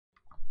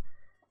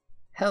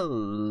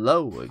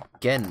Hello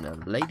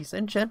again, ladies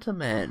and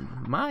gentlemen.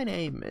 My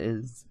name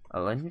is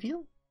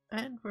Alenville,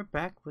 and we're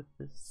back with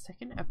the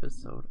second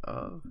episode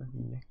of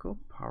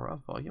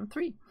Nekopara Volume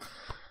 3.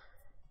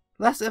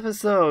 Last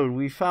episode,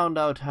 we found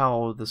out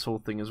how this whole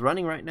thing is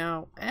running right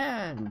now,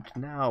 and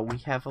now we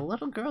have a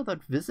little girl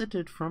that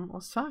visited from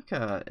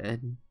Osaka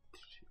and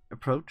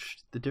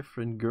approached the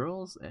different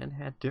girls and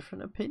had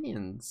different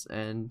opinions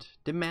and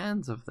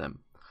demands of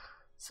them.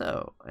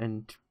 So,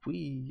 and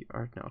we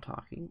are now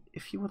talking.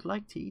 If you would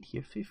like to eat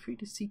here, feel free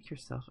to seat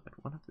yourself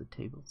at one of the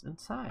tables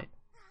inside.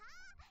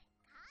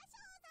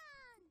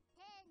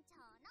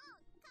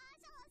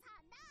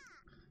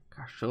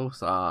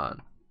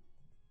 Kasho-san.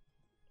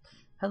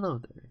 Hello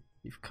there.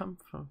 You've come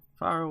from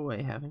far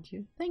away, haven't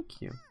you?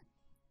 Thank you.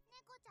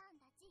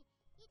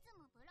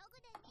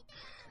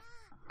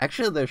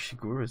 Actually, there's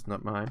Shiguru's,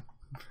 not mine.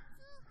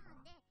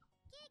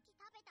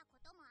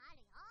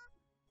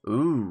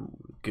 Ooh,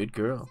 good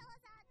girl.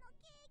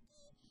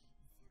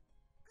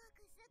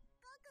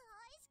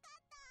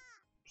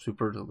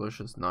 Super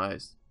delicious,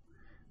 nice.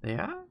 They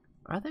are?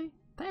 Are they?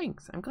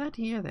 Thanks, I'm glad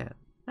to hear that.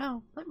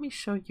 Now, let me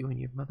show you and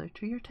your mother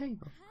to your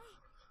table.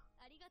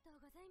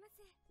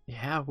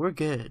 Yeah, we're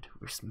good.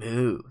 We're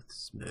smooth.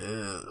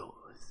 Smooth.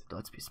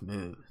 Let's be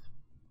smooth.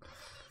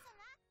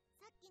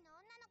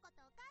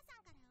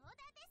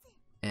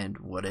 And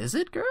what is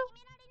it, girl?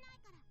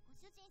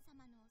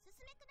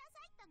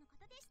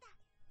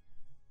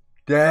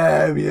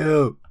 Damn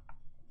you!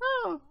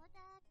 Oh.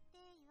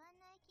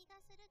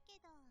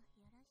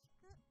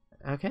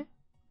 Okay.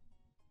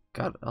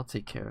 God, I'll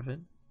take care of it.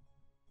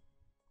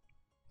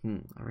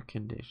 A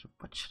recommendation.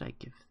 What should I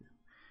give them?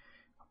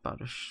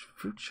 About a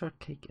fruit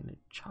shortcake and a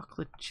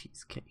chocolate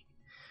cheesecake.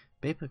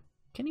 Babe,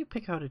 can you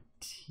pick out a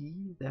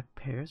tea that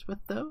pairs with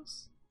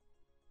those?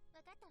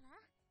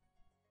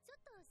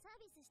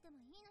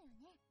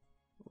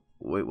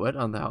 Wait, what?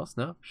 On the house?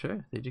 No?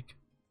 Sure, they do.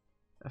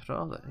 After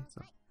all that,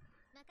 so.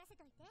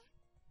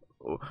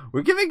 Oh,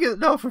 we're giving it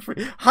now for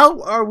free.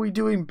 How are we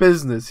doing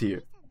business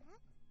here?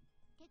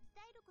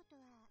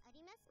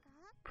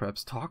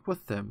 Perhaps talk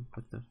with them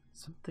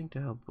something to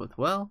help with.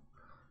 Well,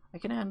 I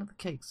can handle the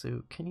cake,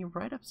 so can you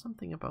write up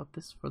something about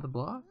this for the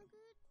blog?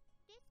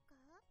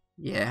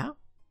 Yeah?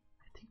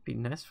 I think it'd be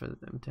nice for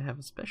them to have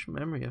a special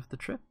memory of the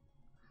trip.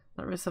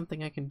 Not really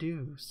something I can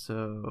do,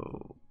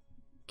 so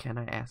can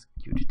I ask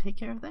you to take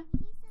care of that?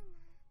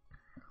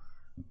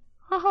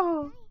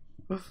 Oh.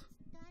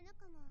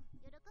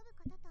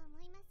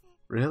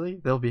 Really?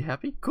 They'll be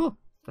happy? Cool.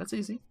 That's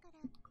easy.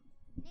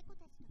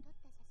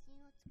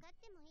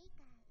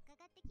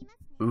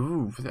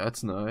 Ooh,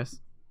 that's nice.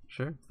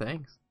 Sure,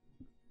 thanks.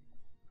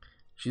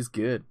 She's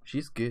good.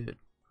 She's good.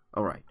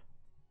 Alright.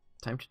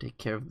 Time to take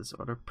care of this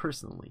order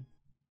personally.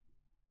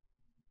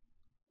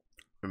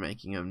 We're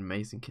making an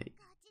amazing cake.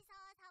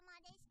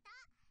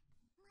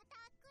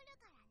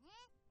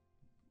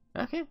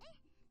 Okay.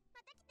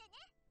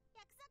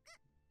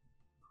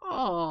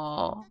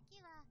 Oh.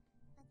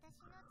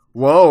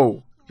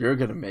 Whoa! You're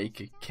gonna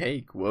make a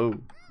cake. Whoa.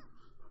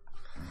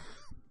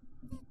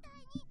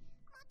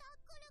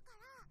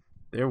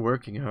 They're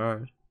working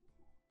hard.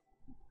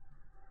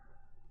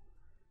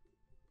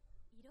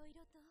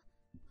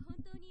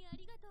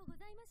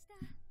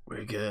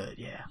 We're good,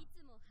 yeah.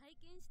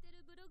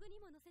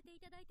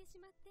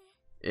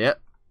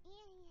 Yep.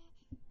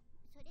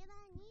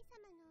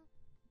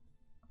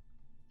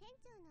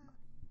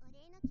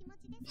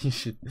 You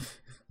should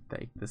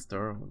thank the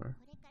store owner.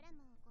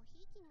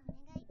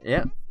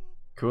 Yep.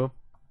 Cool.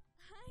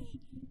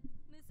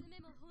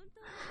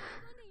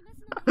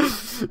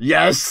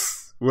 Yes!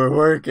 We're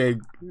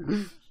working.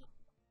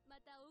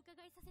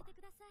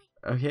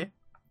 Okay.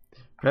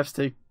 Perhaps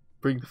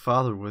bring the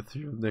father with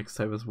you next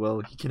time as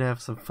well. He can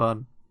have some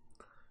fun.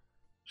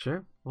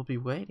 Sure, we'll be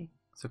waiting.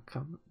 So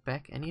come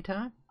back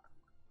anytime.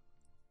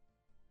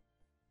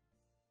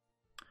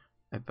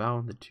 I bow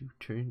and the two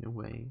turn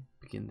away,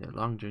 begin their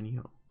long journey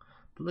home.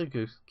 The little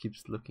girl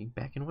keeps looking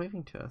back and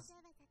waving to us.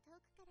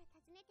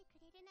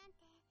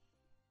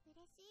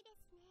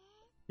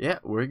 Yeah,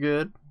 we're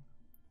good.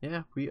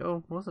 Yeah, we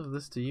owe most of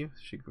this to you,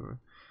 Shiguro.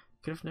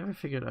 Could have never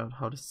figured out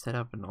how to set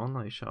up an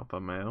online shop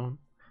on my own.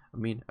 I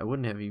mean, I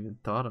wouldn't have even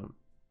thought of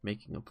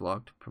making a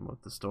blog to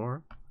promote the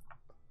store.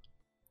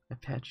 I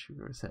pat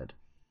Shiguro's head.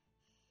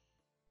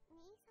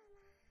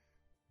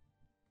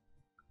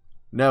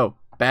 No,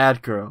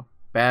 bad girl.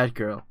 Bad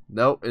girl.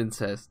 No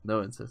incest.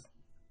 No incest.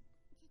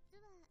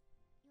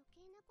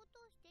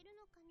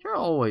 You're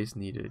always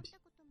needed.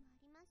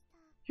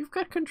 You've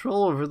got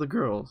control over the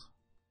girls.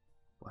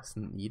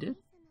 Wasn't needed?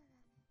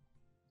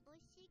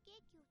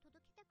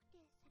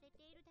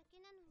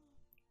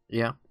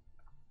 Yeah.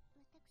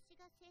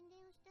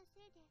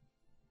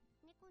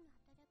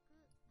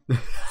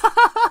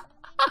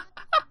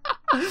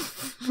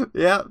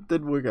 Yeah,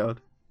 didn't work out.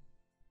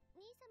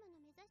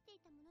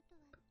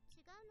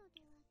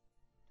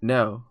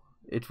 No,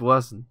 it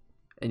wasn't.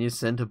 And you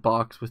sent a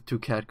box with 2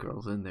 cat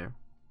girls in there.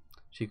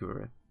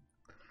 Shiguro.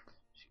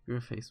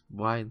 Shiguro's face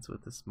widens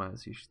with a smile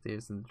as she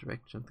stares in the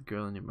direction of the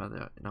girl and your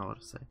mother in awe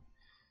to say.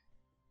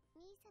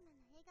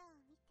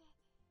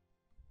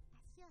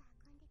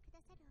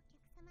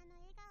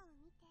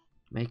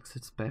 Makes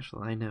it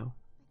special, I know.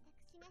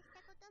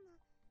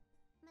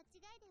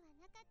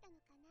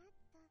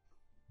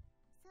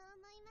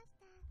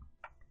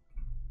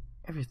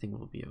 Everything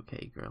will be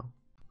okay, girl.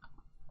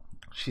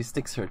 She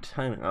sticks her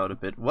tongue out a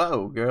bit.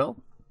 Whoa,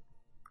 girl!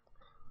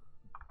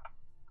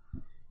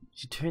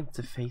 She turns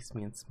to face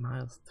me and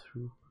smiles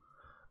through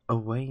a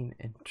wan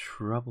and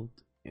troubled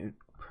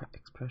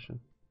expression.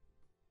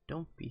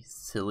 Don't be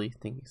silly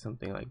thinking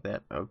something like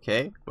that,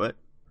 okay? What?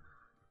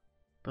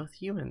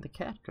 Both you and the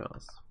cat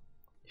girls.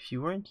 If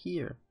you weren't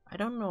here, I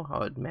don't know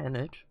how I'd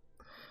manage.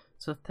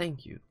 So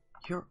thank you.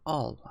 You're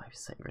all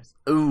lifesavers.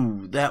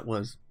 Ooh, that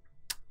was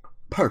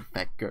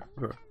perfect,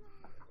 girl.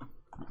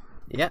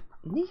 Yep.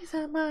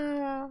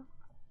 Nisama!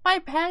 My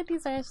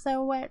panties are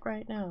so wet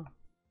right now.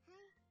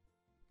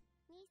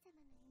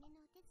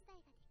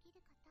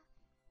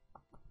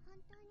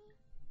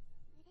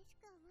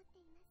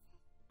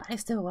 But I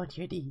still want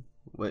your D.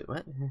 Wait,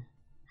 what?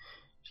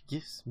 She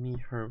gives me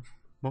her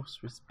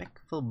most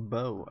respectful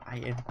bow. I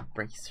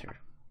embrace her.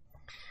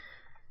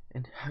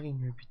 And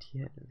hugging her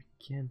petite head, I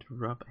began to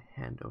rub a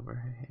hand over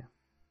her hair.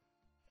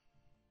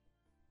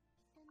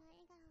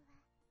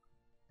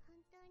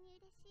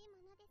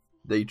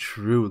 They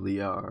truly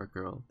are,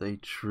 girl. They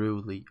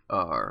truly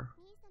are.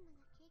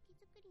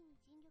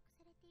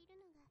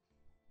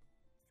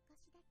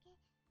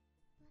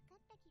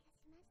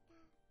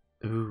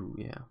 Ooh,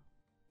 yeah.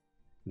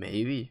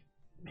 Maybe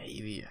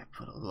I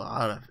put a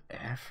lot of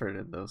effort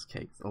in those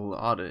cakes. A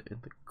lot of in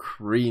the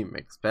cream,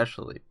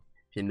 especially.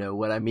 If you know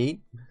what I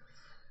mean.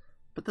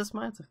 But the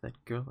smiles of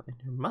that girl and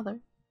her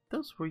mother,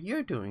 those were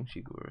your doing,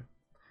 Shiguru.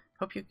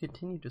 Hope you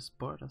continue to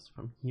support us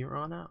from here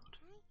on out.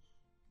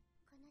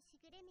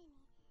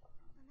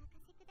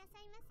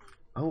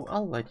 Oh,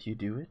 I'll let you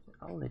do it.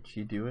 I'll let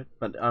you do it.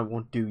 But I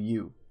won't do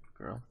you,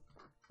 girl.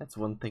 That's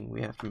one thing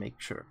we have to make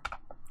sure.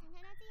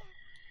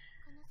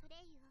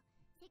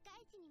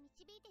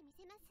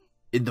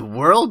 In the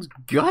world?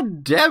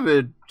 God damn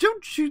it!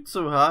 Don't shoot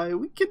so high.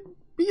 We can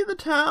be in the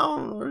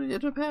town or in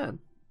Japan.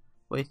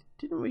 Wait,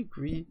 didn't we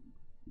agree?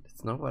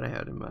 That's not what I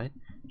had in mind.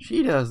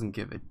 She doesn't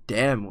give a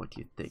damn what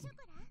you think.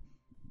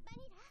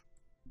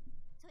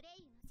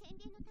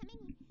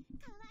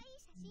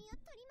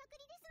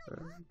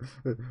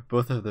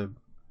 Both of them.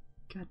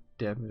 God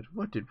damn it,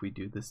 what did we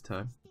do this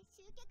time?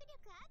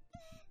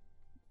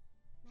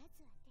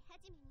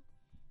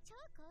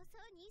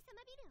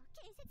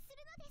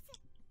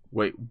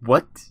 Wait,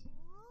 what?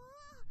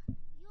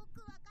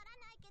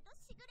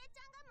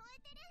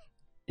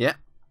 Yeah.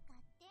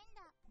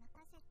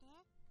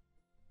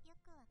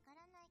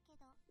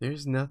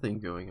 There's nothing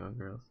going on,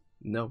 girls.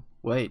 No,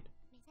 wait.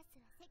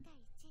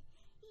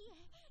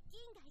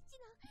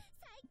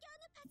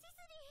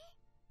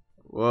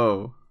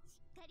 Whoa.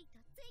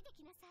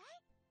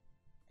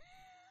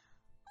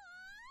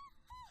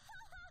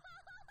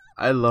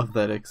 I love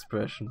that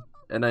expression.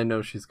 And I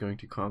know she's going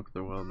to conquer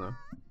the world now.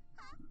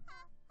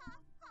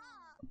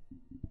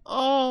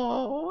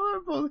 Oh,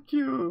 they're both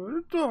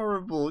cute,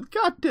 adorable.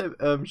 Goddamn,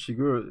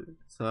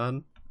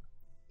 Shiguru-san.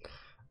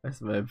 I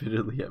smile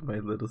bitterly at my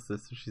little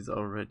sister. She's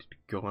all ready to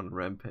go on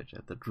rampage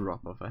at the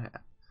drop of a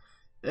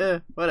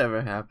hat.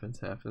 Whatever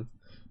happens, happens.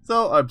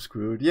 So I'm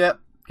screwed.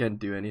 Yep, can't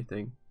do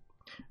anything.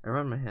 I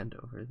run my hand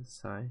over the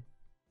sign,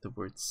 the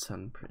word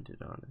sun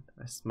printed on it.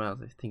 I smile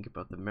as I think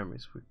about the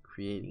memories we're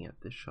creating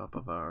at this shop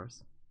of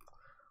ours.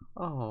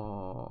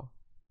 Oh.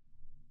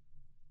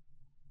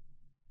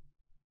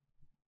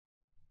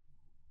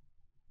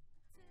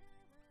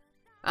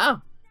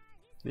 Ah!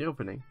 The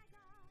opening.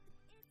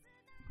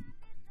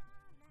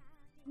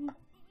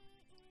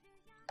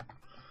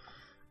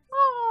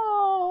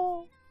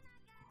 Oh!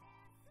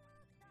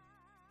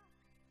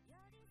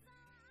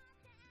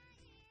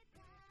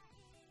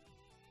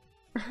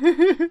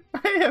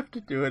 I have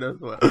to do it as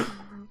well.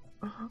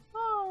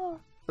 Oh.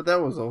 But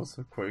that was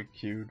also quite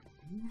cute.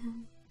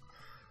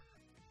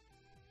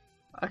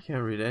 I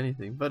can't read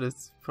anything, but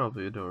it's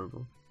probably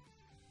adorable.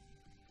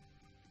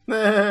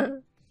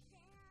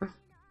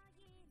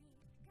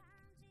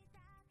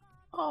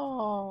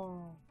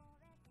 Oh.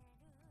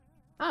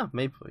 Ah,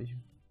 made for you.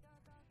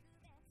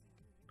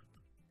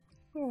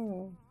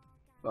 Oh.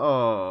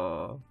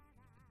 Oh.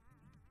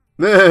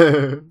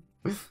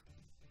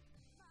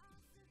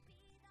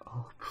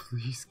 Oh,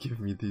 please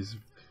give me these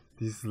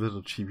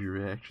little chibi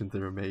reactions.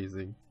 They're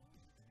amazing.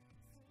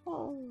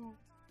 Oh.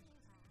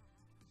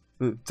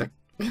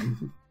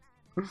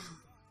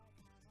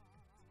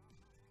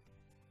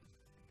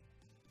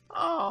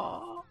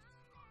 Oh.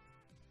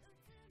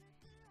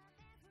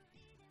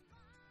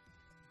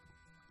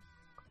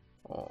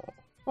 Oh.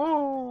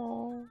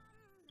 Oh.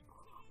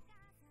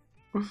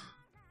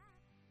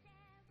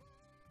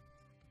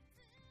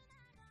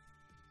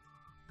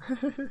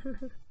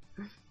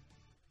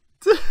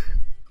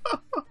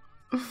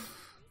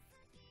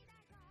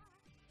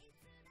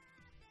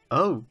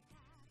 Oh,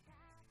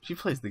 she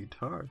plays the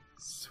guitar.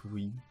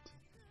 Sweet.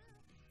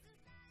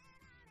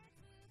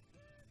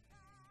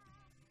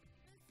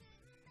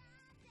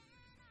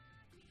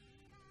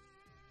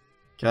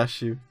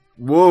 Cashew.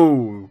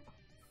 Whoa.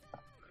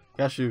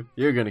 Cashew,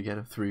 you're gonna get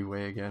a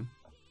three-way again.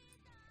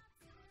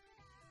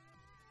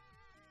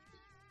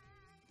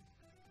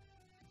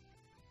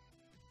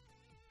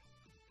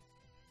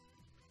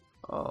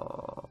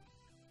 Oh.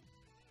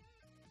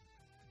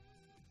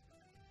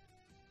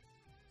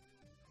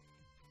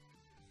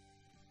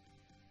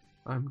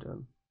 I'm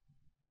done.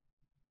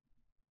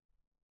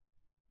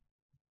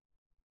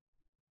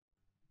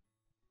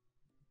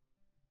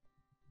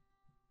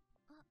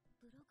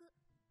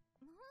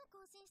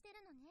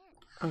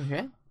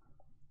 Okay.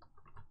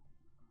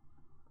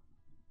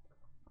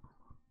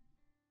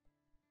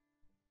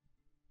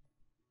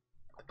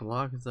 The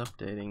blog is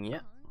updating, yeah.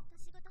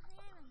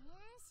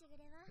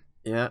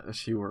 Yeah,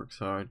 she works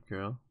hard,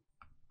 girl.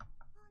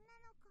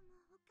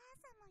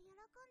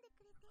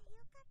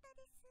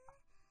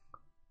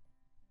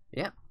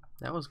 Yeah,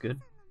 that was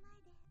good.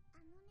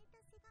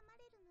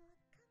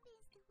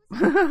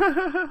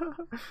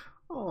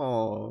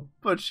 Oh,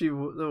 but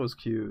that was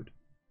cute.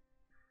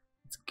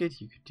 It's good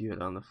you could do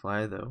it on the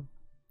fly, though.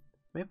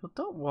 Maple,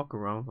 don't walk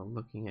around while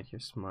looking at your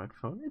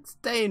smartphone. It's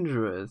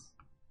dangerous.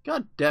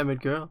 God damn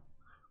it, girl.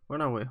 We're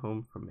on our way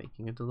home from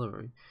making a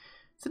delivery.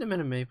 Cinnamon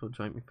and Maple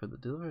joined me for the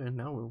delivery, and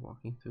now we're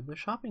walking through the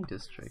shopping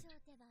district.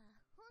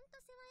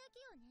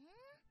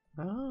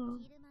 Oh.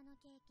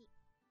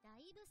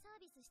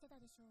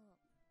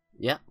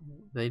 Yeah,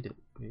 they did.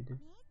 They did.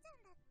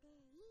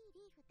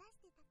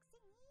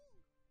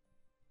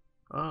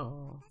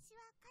 Oh.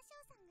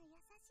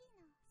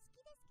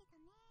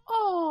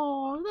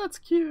 Oh, that's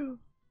cute.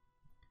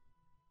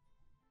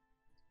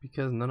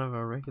 Because none of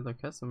our regular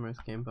customers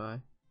came by.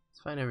 It's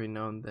fine every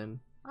now and then.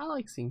 I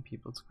like seeing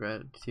people's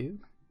gratitude.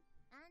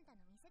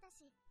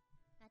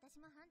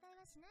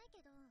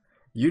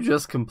 You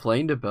just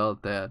complained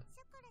about that.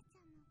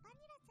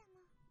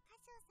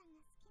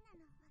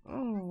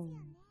 Oh,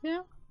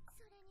 yeah.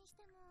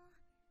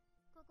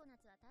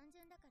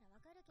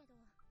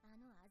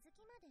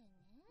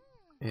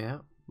 Yeah,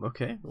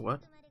 okay,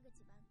 what?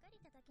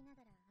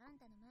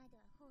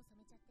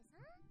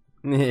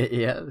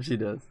 Yeah, she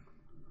does.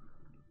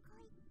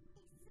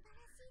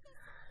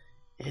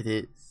 It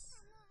is.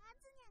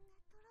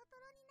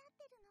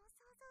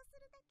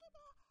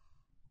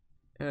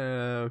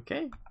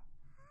 Okay.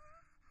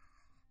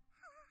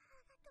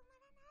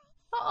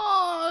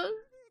 Oh,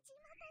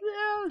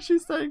 yeah,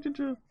 she's starting to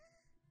drool.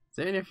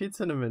 Stay in your feet,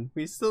 Cinnamon.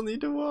 We still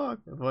need to walk.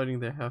 Avoiding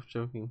their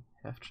half-joking,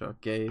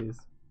 half-shocked gaze.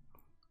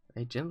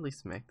 I gently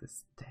smacked the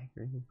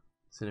staggering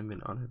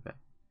Cinnamon on her back.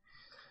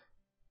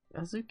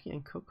 Azuki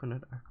and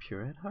Coconut are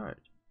pure at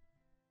heart.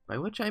 By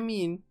which I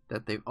mean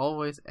that they've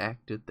always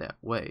acted that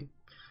way.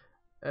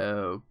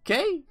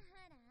 Okay.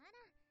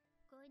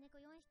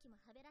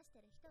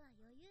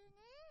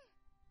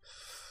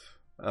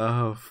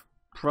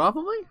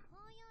 Probably?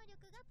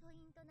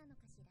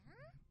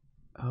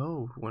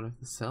 Oh, one of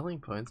the selling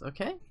points.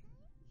 Okay.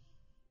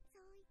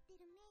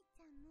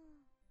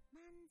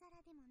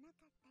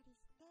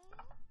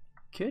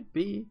 Could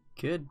be,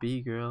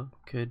 girl.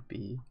 Could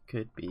be.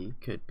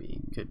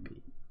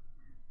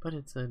 But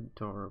it's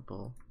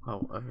adorable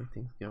how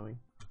everything's going.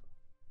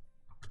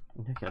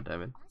 God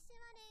damn it.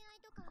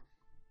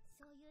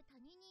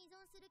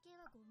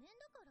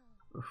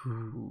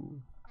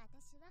 Ooh.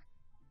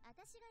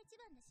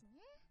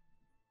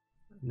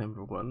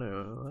 Number one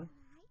or what?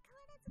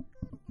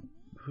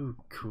 Ooh,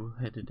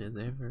 cool-headed as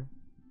ever.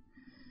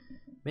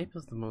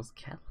 Maple's the most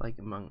cat-like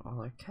among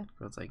all our cat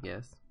girls, I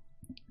guess.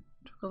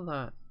 Took a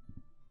lot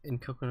in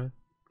Coconut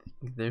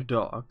thinking they're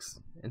dogs,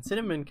 and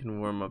Cinnamon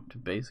can warm up to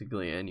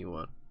basically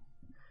anyone.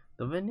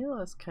 The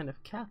Vanilla is kind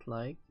of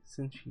cat-like,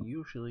 since she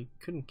usually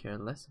couldn't care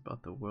less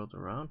about the world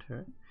around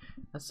her.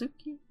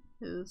 Azuki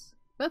is...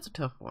 that's a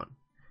tough one.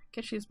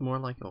 Guess she's more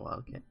like a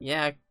wildcat.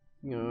 Yeah,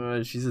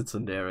 she's a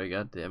tsundere,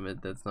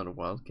 goddammit, that's not a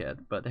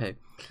wildcat. But hey,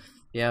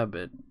 yeah,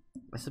 but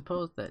I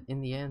suppose that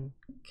in the end,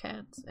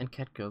 cats and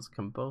cat girls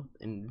come both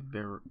in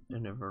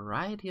a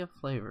variety of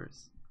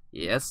flavors.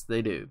 Yes,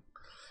 they do.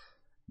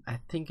 I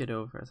think it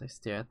over as I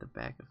stare at the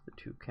back of the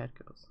two cat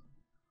girls.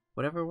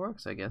 Whatever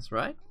works, I guess,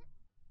 right?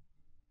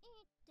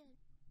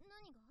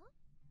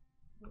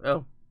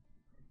 Oh.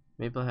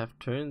 Maple half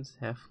turns,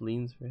 half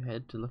leans her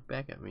head to look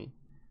back at me.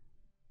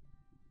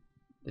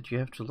 That you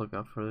have to look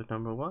out for the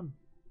number one.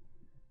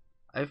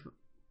 I've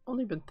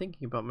only been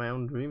thinking about my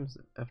own dreams,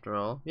 after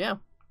all. Yeah,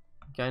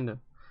 kinda.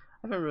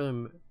 I haven't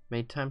really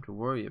made time to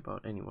worry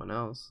about anyone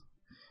else.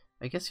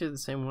 I guess you're the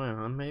same way,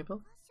 huh,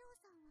 Mabel?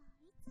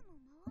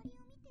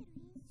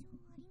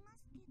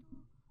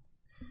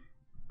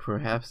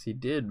 Perhaps he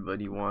did, but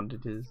he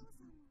wanted his...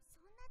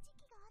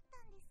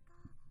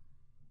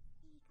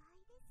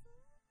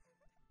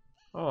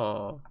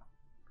 Oh.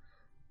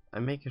 I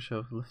make a show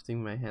of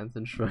lifting my hands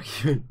and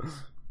shrugging.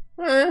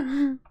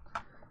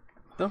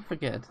 Don't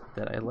forget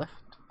that I left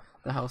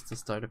the house to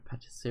start a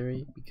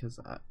patisserie because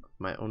of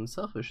my own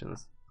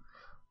selfishness.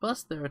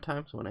 Plus, there are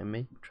times when I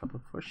make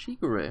trouble for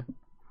Shigure.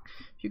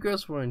 If you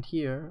girls weren't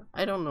here,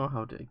 I don't know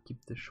how to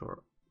keep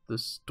the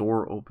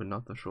store open,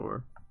 not the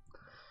shore.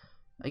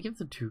 I give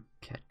the two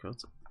cat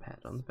girls a pat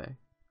on the back.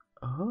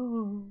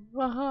 Oh,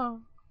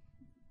 wow.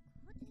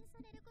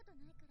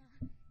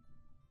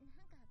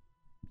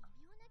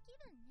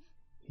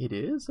 It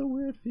is a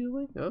weird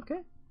feeling.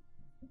 Okay.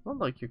 Not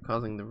like you're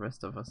causing the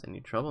rest of us any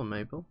trouble,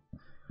 Maple.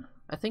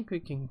 I think we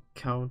can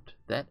count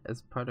that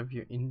as part of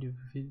your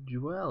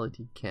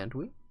individuality, can't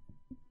we?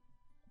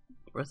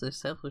 Whereas her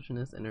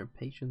selfishness and her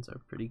patience are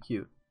pretty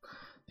cute.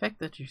 The fact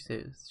that she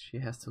says she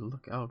has to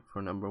look out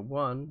for number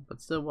one,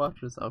 but still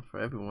watches out for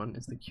everyone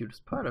is the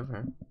cutest part of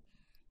her.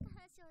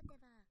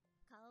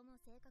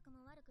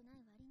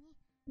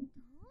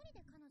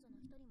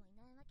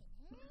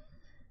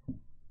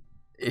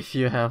 If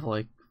you have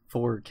like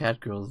 4 cat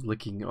girls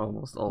licking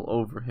almost all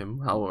over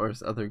him, how are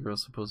other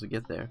girls supposed to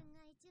get there?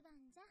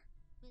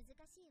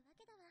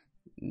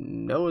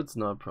 No, it's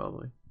not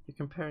probably. You're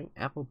comparing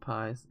apple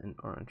pies and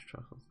orange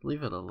truffles.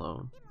 Leave it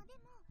alone.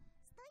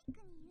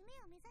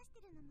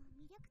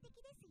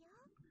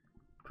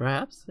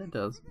 Perhaps it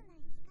does.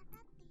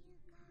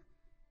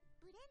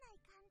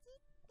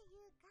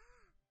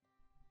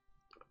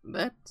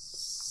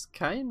 That's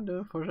kind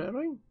of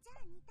foreshadowing.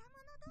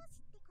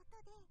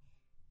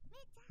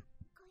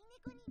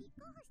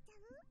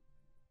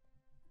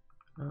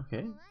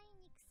 Okay.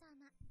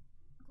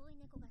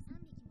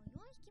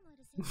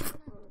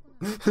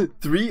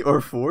 3 or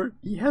 4?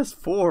 He has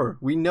 4.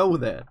 We know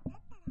that.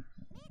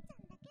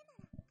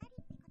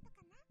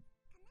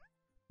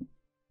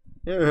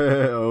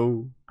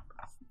 Oh.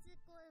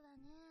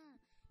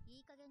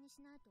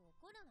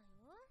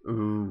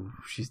 Ooh,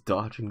 she's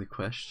dodging the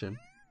question.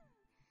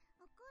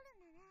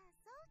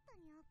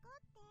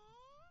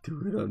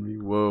 Do it on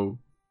me. Whoa.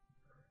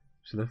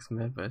 She looks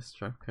mad, but I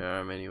struck her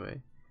arm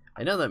anyway.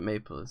 I know that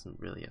Maple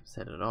isn't really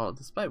upset at all,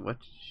 despite what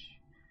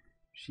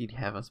she'd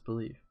have us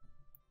believe.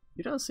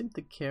 You don't seem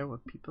to care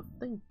what people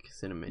think,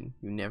 Cinnamon.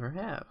 You never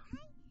have.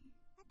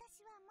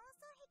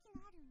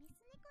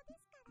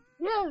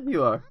 Yeah,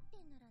 you are.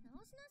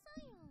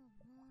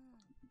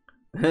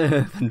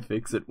 Then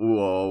fix it.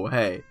 Whoa,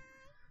 hey.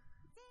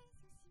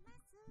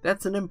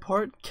 That's an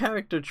important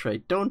character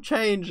trait. Don't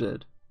change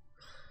it.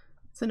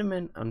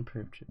 Cinnamon,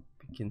 unperturbed,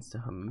 begins to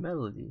hum a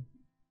melody.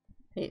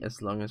 Hey,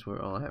 as long as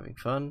we're all having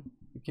fun,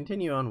 we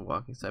continue on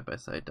walking side by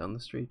side down the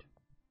street.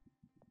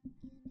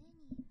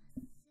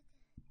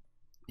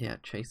 Yeah,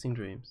 chasing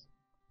dreams.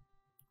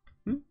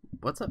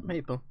 What's up,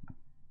 Maple?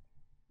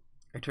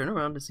 I turn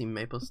around to see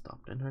Maple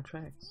stopped in her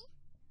tracks.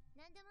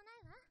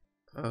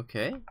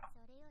 Okay.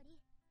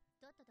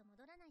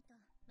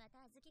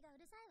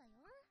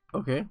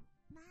 Okay.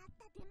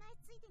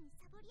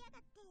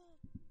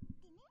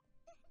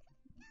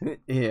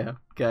 Yeah,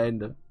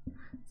 kinda.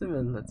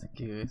 Cinnamon lets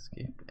Akira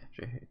escape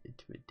after her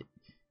intimidation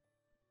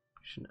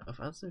of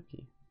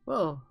Azuki.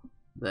 Well,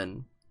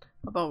 then,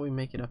 how about we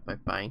make it up by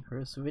buying her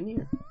a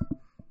souvenir?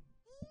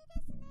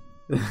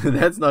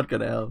 That's not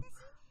gonna help.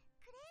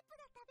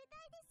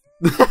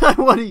 I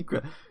want to eat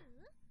crap.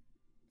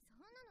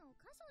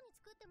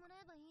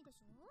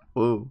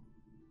 Whoa,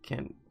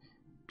 can't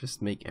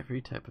just make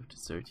every type of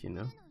dessert, you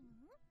know?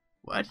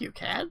 What, you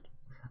can't?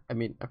 I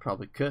mean, I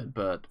probably could,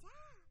 but...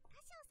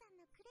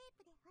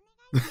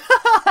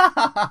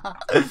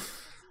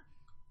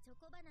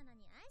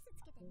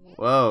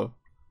 Whoa.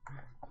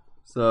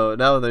 So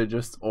now they're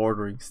just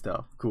ordering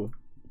stuff. Cool.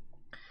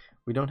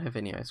 We don't have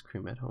any ice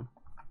cream at home.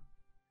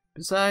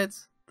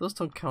 Besides, those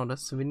don't count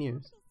as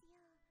souvenirs.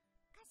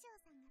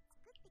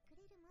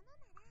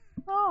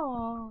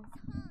 Oh.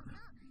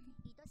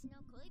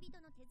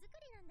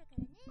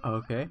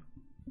 Okay.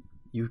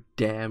 You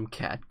damn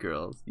cat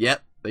girls.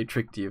 Yep, they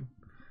tricked you.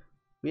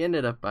 We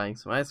ended up buying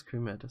some ice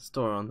cream at a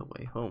store on the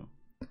way home.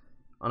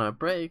 On our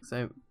breaks,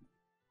 I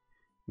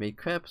made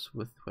crepes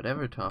with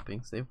whatever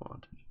toppings they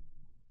wanted.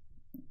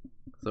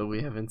 So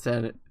we have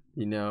insanity,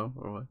 you know,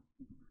 or what?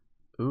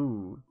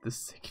 Ooh, the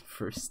second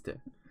first step.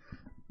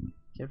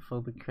 Can't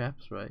fold the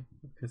crepes right,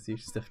 because you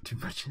stuffed too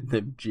much in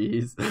them.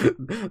 Jeez.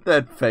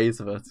 That face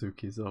of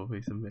Atsuki is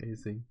always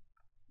amazing.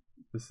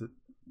 This is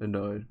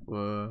annoyed.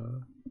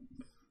 Whoa.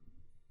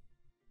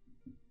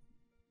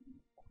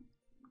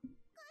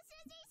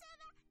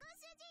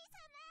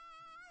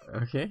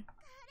 Okay.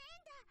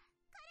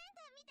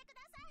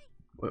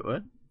 Wait,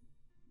 what?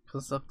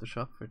 Closed up the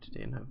shop for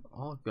today and have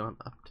all gone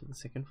up to the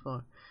second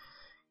floor.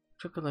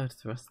 Chocolate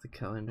thrust the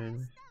calendar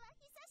in.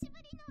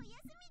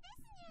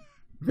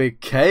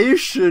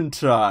 Vacation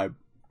time!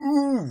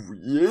 Ooh,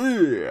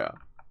 yeah!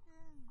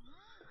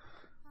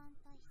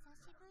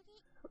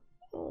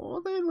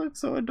 Oh, they look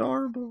so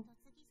adorable.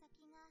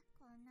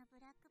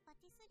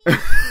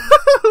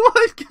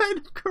 What kind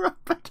of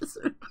corrupt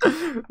patisserie?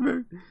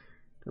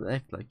 Don't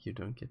act like you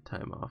don't get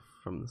time off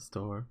from the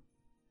store.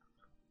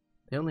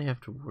 They only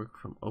have to work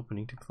from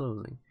opening to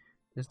closing.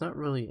 There's not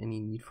really any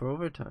need for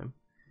overtime.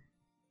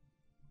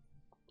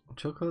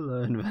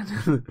 Chocolate and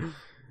vanilla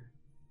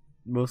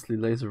mostly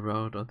lays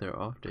around on their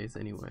off days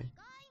anyway.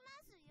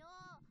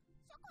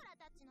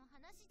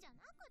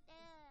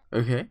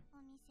 Okay.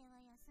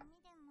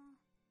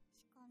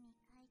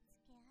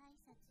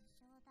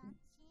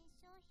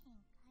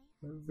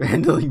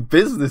 Handling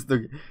business,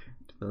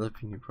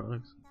 developing new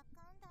products.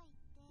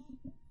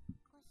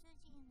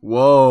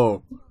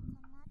 Whoa!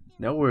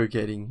 Now we're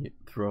getting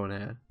thrown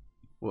at.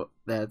 Well,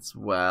 that's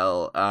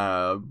Nekos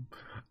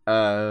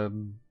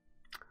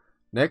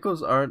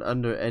aren't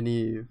under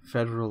any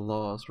federal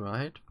laws,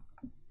 right?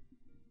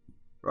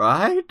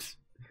 Right?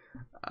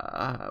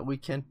 We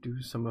can't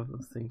do some of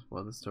those things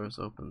while the store is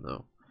open,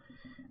 though.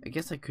 I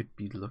guess I could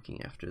be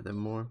looking after them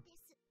more.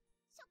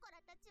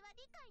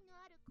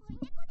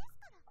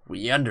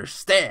 We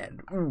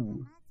understand!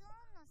 Ooh.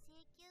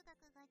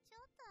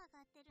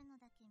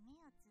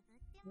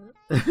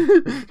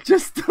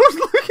 Just don't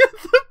look at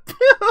the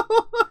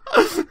bill!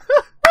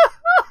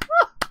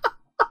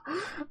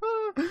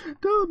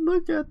 Don't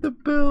look at the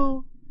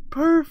bill!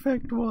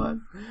 Perfect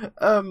one!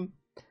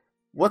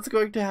 What's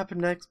going to happen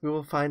next? We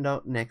will find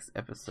out next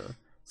episode.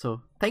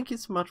 So, thank you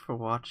so much for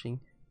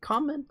watching.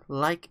 Comment,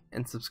 like,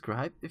 and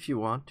subscribe if you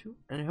want to.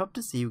 And I hope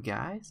to see you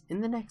guys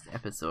in the next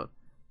episode.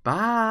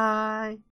 Bye!